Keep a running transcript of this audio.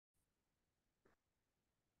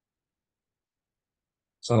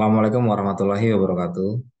Assalamualaikum warahmatullahi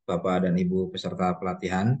wabarakatuh, Bapak dan Ibu peserta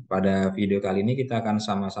pelatihan. Pada video kali ini kita akan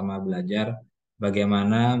sama-sama belajar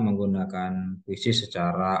bagaimana menggunakan Quizizz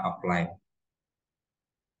secara offline.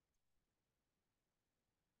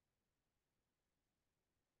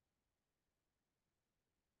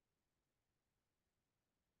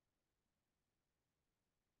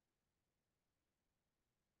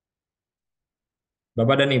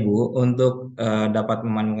 Bapak dan Ibu, untuk dapat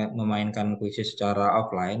memainkan Quizizz secara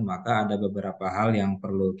offline, maka ada beberapa hal yang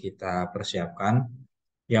perlu kita persiapkan.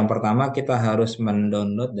 Yang pertama, kita harus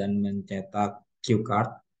mendownload dan mencetak cue card.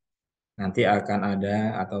 Nanti akan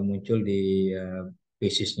ada atau muncul di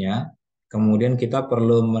Quizizz-nya. Kemudian kita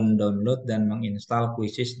perlu mendownload dan menginstal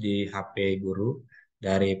Quizizz di HP guru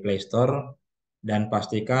dari Play Store dan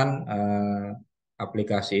pastikan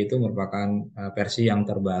aplikasi itu merupakan versi yang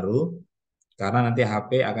terbaru karena nanti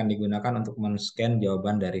HP akan digunakan untuk men-scan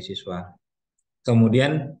jawaban dari siswa.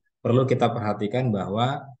 Kemudian perlu kita perhatikan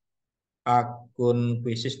bahwa akun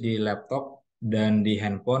Quizizz di laptop dan di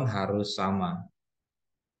handphone harus sama.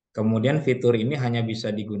 Kemudian fitur ini hanya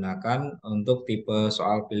bisa digunakan untuk tipe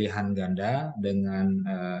soal pilihan ganda dengan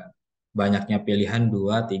banyaknya pilihan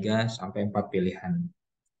 2, 3, sampai 4 pilihan.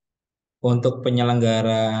 Untuk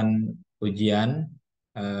penyelenggaraan ujian,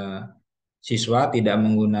 eh, siswa tidak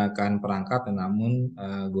menggunakan perangkat, namun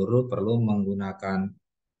guru perlu menggunakan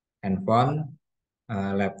handphone,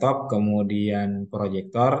 laptop, kemudian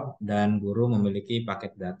proyektor, dan guru memiliki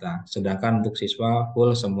paket data. Sedangkan untuk siswa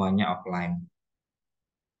full semuanya offline.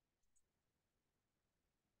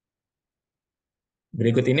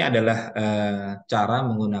 Berikut ini adalah cara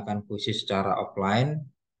menggunakan kuis secara offline.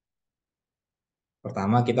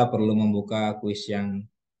 Pertama, kita perlu membuka kuis yang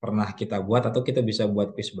pernah kita buat atau kita bisa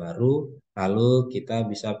buat kuis baru. Lalu kita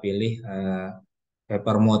bisa pilih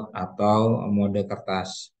paper mode atau mode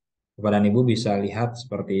kertas. Bapak dan Ibu bisa lihat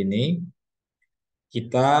seperti ini.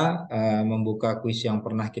 Kita membuka kuis yang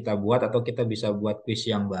pernah kita buat atau kita bisa buat kuis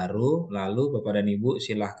yang baru. Lalu Bapak dan Ibu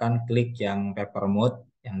silahkan klik yang paper mode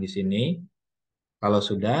yang di sini. Kalau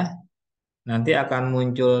sudah, nanti akan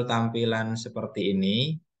muncul tampilan seperti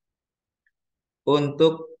ini.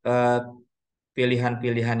 Untuk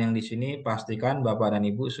pilihan-pilihan yang di sini pastikan Bapak dan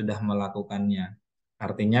Ibu sudah melakukannya.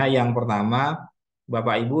 Artinya yang pertama,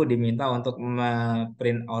 Bapak Ibu diminta untuk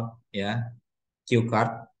print out ya cue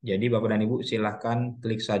card. Jadi Bapak dan Ibu silahkan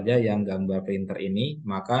klik saja yang gambar printer ini,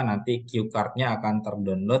 maka nanti cue cardnya akan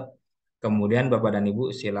terdownload. Kemudian Bapak dan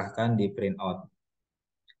Ibu silahkan di print out.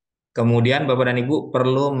 Kemudian Bapak dan Ibu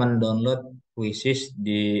perlu mendownload Quizizz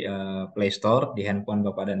di Play Store di handphone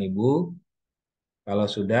Bapak dan Ibu. Kalau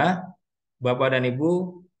sudah, Bapak dan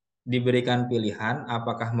Ibu diberikan pilihan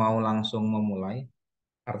apakah mau langsung memulai,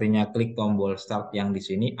 artinya klik tombol start yang di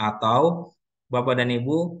sini, atau Bapak dan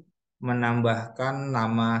Ibu menambahkan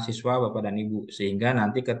nama siswa Bapak dan Ibu, sehingga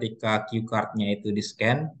nanti ketika cue card-nya itu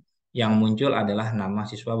di-scan, yang muncul adalah nama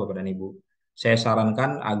siswa Bapak dan Ibu. Saya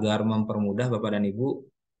sarankan agar mempermudah Bapak dan Ibu,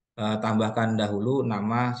 tambahkan dahulu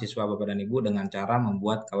nama siswa Bapak dan Ibu dengan cara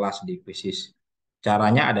membuat kelas di Quizizz.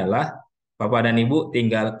 Caranya adalah Bapak dan Ibu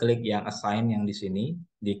tinggal klik yang assign yang di sini,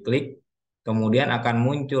 diklik, kemudian akan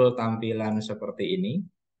muncul tampilan seperti ini.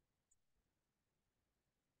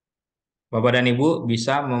 Bapak dan Ibu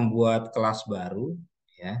bisa membuat kelas baru,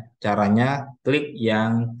 ya. Caranya klik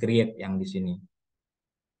yang create yang di sini.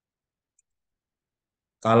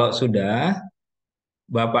 Kalau sudah,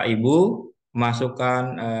 Bapak Ibu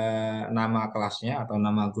masukkan nama kelasnya atau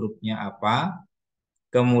nama grupnya apa.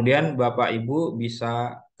 Kemudian Bapak Ibu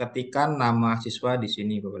bisa ketikkan nama siswa di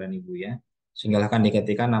sini Bapak dan Ibu ya. Silahkan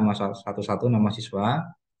diketikkan nama satu-satu nama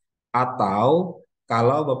siswa. Atau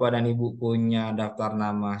kalau Bapak dan Ibu punya daftar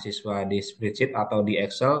nama siswa di spreadsheet atau di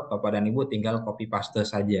Excel, Bapak dan Ibu tinggal copy paste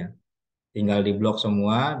saja. Tinggal di blok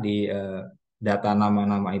semua di data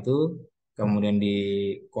nama-nama itu, kemudian di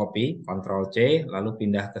copy, Ctrl C, lalu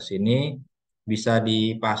pindah ke sini, bisa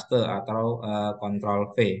di paste atau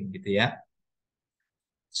Ctrl V gitu ya.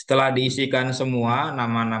 Setelah diisikan semua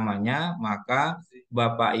nama-namanya, maka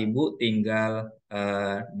Bapak Ibu tinggal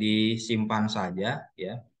disimpan saja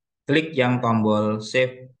ya. Klik yang tombol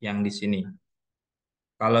save yang di sini.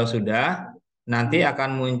 Kalau sudah, nanti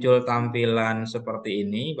akan muncul tampilan seperti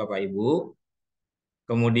ini Bapak Ibu.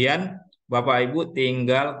 Kemudian Bapak Ibu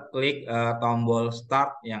tinggal klik tombol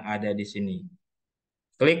start yang ada di sini.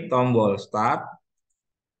 Klik tombol start,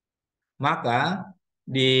 maka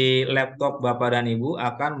di laptop Bapak dan Ibu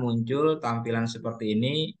akan muncul tampilan seperti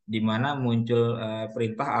ini, di mana muncul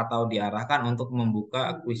perintah atau diarahkan untuk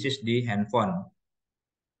membuka Quizizz di handphone.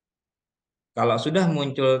 Kalau sudah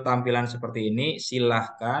muncul tampilan seperti ini,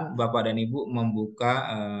 silahkan Bapak dan Ibu membuka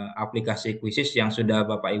aplikasi Quizizz yang sudah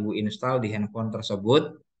Bapak Ibu install di handphone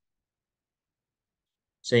tersebut.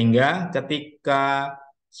 Sehingga ketika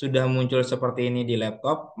sudah muncul seperti ini di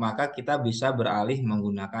laptop, maka kita bisa beralih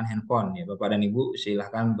menggunakan handphone. Ya, Bapak dan Ibu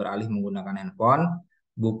silahkan beralih menggunakan handphone.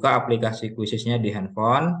 Buka aplikasi Quizizz-nya di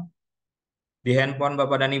handphone. Di handphone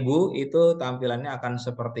Bapak dan Ibu itu tampilannya akan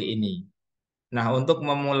seperti ini. Nah, untuk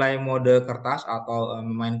memulai mode kertas atau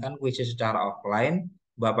memainkan kuis secara offline,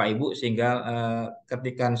 Bapak Ibu tinggal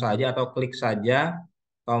ketikkan saja atau klik saja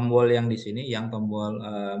tombol yang di sini, yang tombol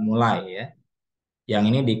mulai ya. Yang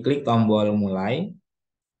ini diklik tombol mulai,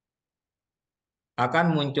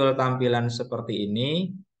 akan muncul tampilan seperti ini.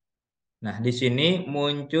 Nah, di sini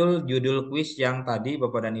muncul judul kuis yang tadi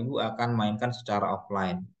Bapak dan Ibu akan mainkan secara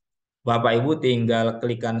offline. Bapak Ibu tinggal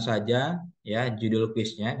klikkan saja ya judul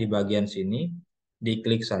kuisnya di bagian sini,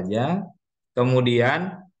 diklik saja.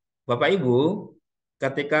 Kemudian Bapak Ibu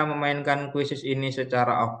ketika memainkan kuisis ini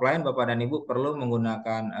secara offline, Bapak dan Ibu perlu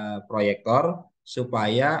menggunakan proyektor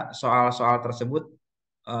supaya soal-soal tersebut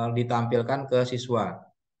ditampilkan ke siswa.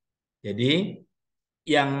 Jadi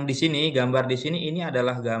yang di sini, gambar di sini ini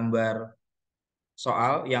adalah gambar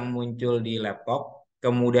soal yang muncul di laptop.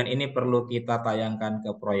 Kemudian ini perlu kita tayangkan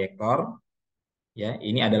ke proyektor. Ya,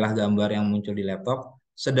 ini adalah gambar yang muncul di laptop.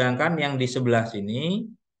 Sedangkan yang di sebelah sini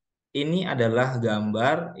ini adalah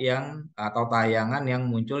gambar yang atau tayangan yang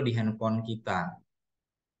muncul di handphone kita.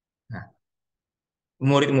 Nah,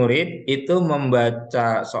 murid-murid itu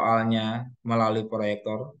membaca soalnya melalui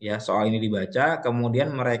proyektor, ya, soal ini dibaca, kemudian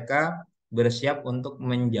mereka bersiap untuk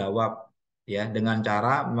menjawab ya dengan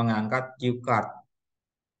cara mengangkat cue card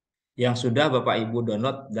yang sudah Bapak Ibu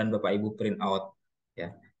download dan Bapak Ibu print out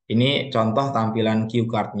ya. Ini contoh tampilan cue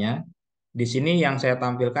card-nya. Di sini yang saya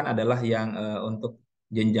tampilkan adalah yang untuk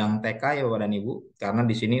jenjang TK ya Bapak dan Ibu, karena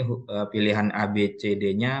di sini pilihan A, B, C,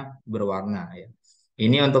 D-nya berwarna ya.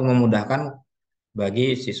 Ini untuk memudahkan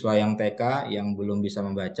bagi siswa yang TK yang belum bisa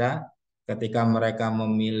membaca, ketika mereka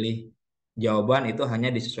memilih jawaban itu hanya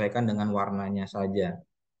disesuaikan dengan warnanya saja.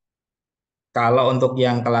 Kalau untuk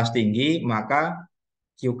yang kelas tinggi, maka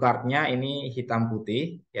cue card-nya ini hitam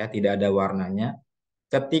putih, ya tidak ada warnanya.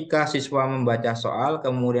 Ketika siswa membaca soal,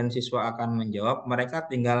 kemudian siswa akan menjawab, mereka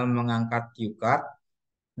tinggal mengangkat cue card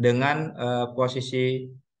dengan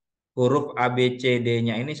posisi huruf A, B, C,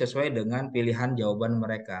 D-nya ini sesuai dengan pilihan jawaban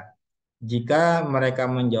mereka. Jika mereka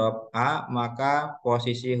menjawab A, maka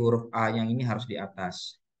posisi huruf A yang ini harus di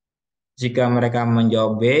atas. Jika mereka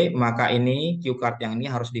menjawab B, maka ini cue card yang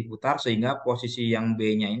ini harus diputar sehingga posisi yang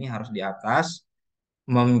B-nya ini harus di atas.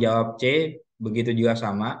 Menjawab C, begitu juga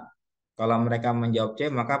sama. Kalau mereka menjawab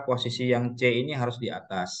C, maka posisi yang C ini harus di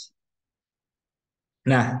atas.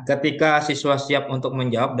 Nah, ketika siswa siap untuk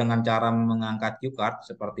menjawab dengan cara mengangkat cue card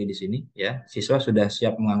seperti di sini, ya, siswa sudah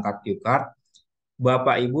siap mengangkat cue card.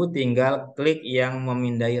 Bapak Ibu tinggal klik yang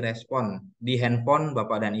memindai respon di handphone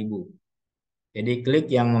Bapak dan Ibu. Jadi klik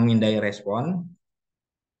yang memindai respon.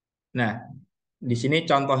 Nah, di sini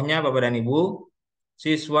contohnya Bapak dan Ibu,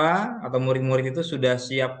 siswa atau murid-murid itu sudah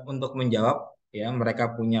siap untuk menjawab, ya,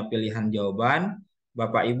 mereka punya pilihan jawaban.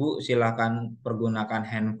 Bapak Ibu silakan pergunakan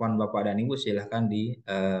handphone Bapak dan Ibu silakan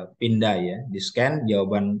dipindai ya, di scan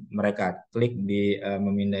jawaban mereka, klik di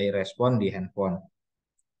memindai respon di handphone.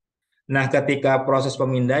 Nah, ketika proses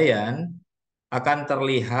pemindaian akan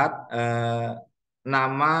terlihat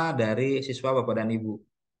nama dari siswa Bapak dan Ibu.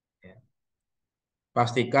 Ya.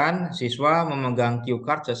 Pastikan siswa memegang cue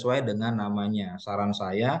card sesuai dengan namanya. Saran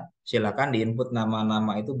saya, silakan diinput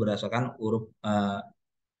nama-nama itu berdasarkan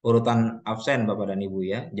urutan absen Bapak dan Ibu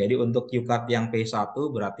ya. Jadi untuk cue card yang P1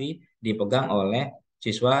 berarti dipegang oleh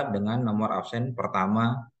siswa dengan nomor absen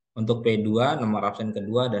pertama, untuk P2 nomor absen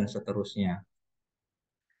kedua dan seterusnya.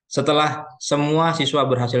 Setelah semua siswa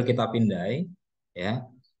berhasil kita pindai, ya,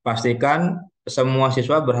 pastikan semua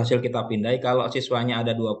siswa berhasil kita pindai. Kalau siswanya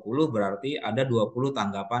ada 20, berarti ada 20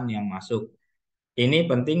 tanggapan yang masuk. Ini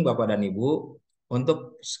penting Bapak dan Ibu.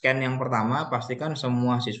 Untuk scan yang pertama, pastikan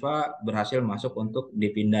semua siswa berhasil masuk untuk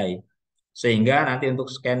dipindai. Sehingga nanti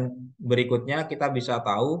untuk scan berikutnya kita bisa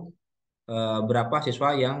tahu berapa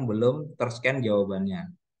siswa yang belum terscan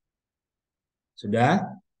jawabannya.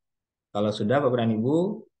 Sudah? Kalau sudah Bapak dan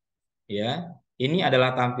Ibu, ya, ini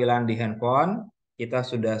adalah tampilan di handphone. Kita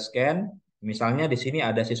sudah scan. Misalnya di sini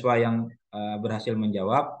ada siswa yang berhasil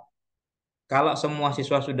menjawab. Kalau semua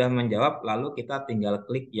siswa sudah menjawab, lalu kita tinggal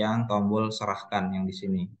klik yang tombol serahkan yang di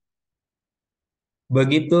sini.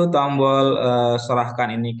 Begitu tombol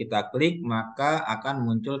serahkan ini kita klik, maka akan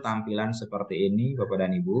muncul tampilan seperti ini, Bapak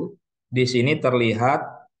dan Ibu. Di sini terlihat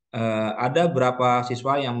ada berapa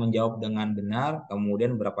siswa yang menjawab dengan benar,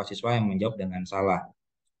 kemudian berapa siswa yang menjawab dengan salah.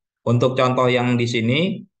 Untuk contoh yang di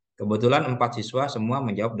sini, kebetulan 4 siswa semua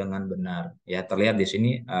menjawab dengan benar. Ya, terlihat di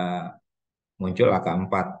sini muncul angka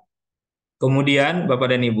 4. Kemudian,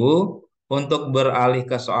 Bapak dan Ibu, untuk beralih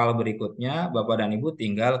ke soal berikutnya, Bapak dan Ibu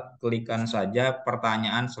tinggal klikkan saja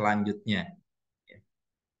pertanyaan selanjutnya.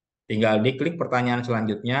 Tinggal diklik pertanyaan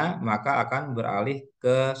selanjutnya, maka akan beralih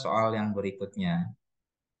ke soal yang berikutnya.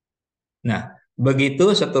 Nah,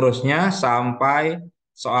 begitu seterusnya sampai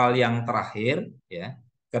soal yang terakhir, ya.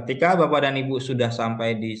 Ketika Bapak dan Ibu sudah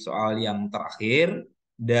sampai di soal yang terakhir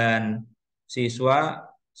dan siswa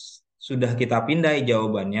sudah kita pindai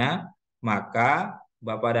jawabannya, maka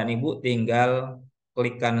Bapak dan Ibu tinggal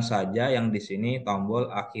klikkan saja yang di sini tombol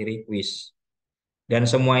akhiri kuis. Dan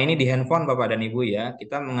semua ini di handphone Bapak dan Ibu ya.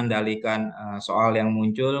 Kita mengendalikan soal yang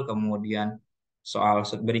muncul, kemudian soal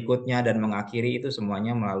berikutnya dan mengakhiri itu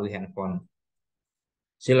semuanya melalui handphone.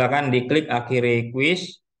 Silakan diklik akhiri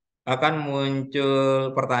kuis, akan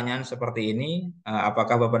muncul pertanyaan seperti ini.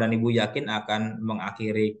 Apakah Bapak dan Ibu yakin akan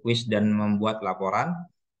mengakhiri kuis dan membuat laporan?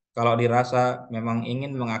 Kalau dirasa memang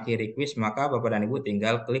ingin mengakhiri kuis, maka Bapak dan Ibu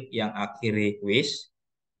tinggal klik yang akhiri kuis.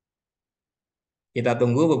 Kita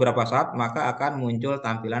tunggu beberapa saat, maka akan muncul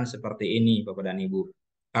tampilan seperti ini, Bapak dan Ibu.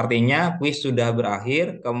 Artinya, kuis sudah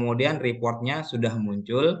berakhir, kemudian reportnya sudah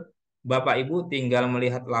muncul. Bapak Ibu tinggal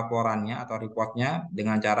melihat laporannya atau reportnya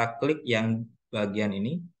dengan cara klik yang bagian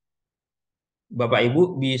ini. Bapak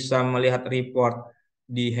Ibu bisa melihat report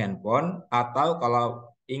di handphone, atau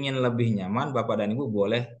kalau ingin lebih nyaman, Bapak dan Ibu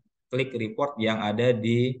boleh klik report yang ada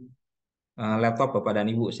di laptop Bapak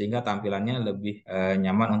dan Ibu, sehingga tampilannya lebih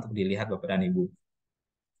nyaman untuk dilihat Bapak dan Ibu.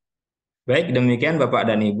 Baik, demikian Bapak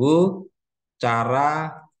dan Ibu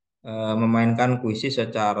cara memainkan kuisi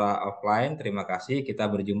secara offline. Terima kasih. Kita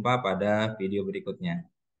berjumpa pada video berikutnya.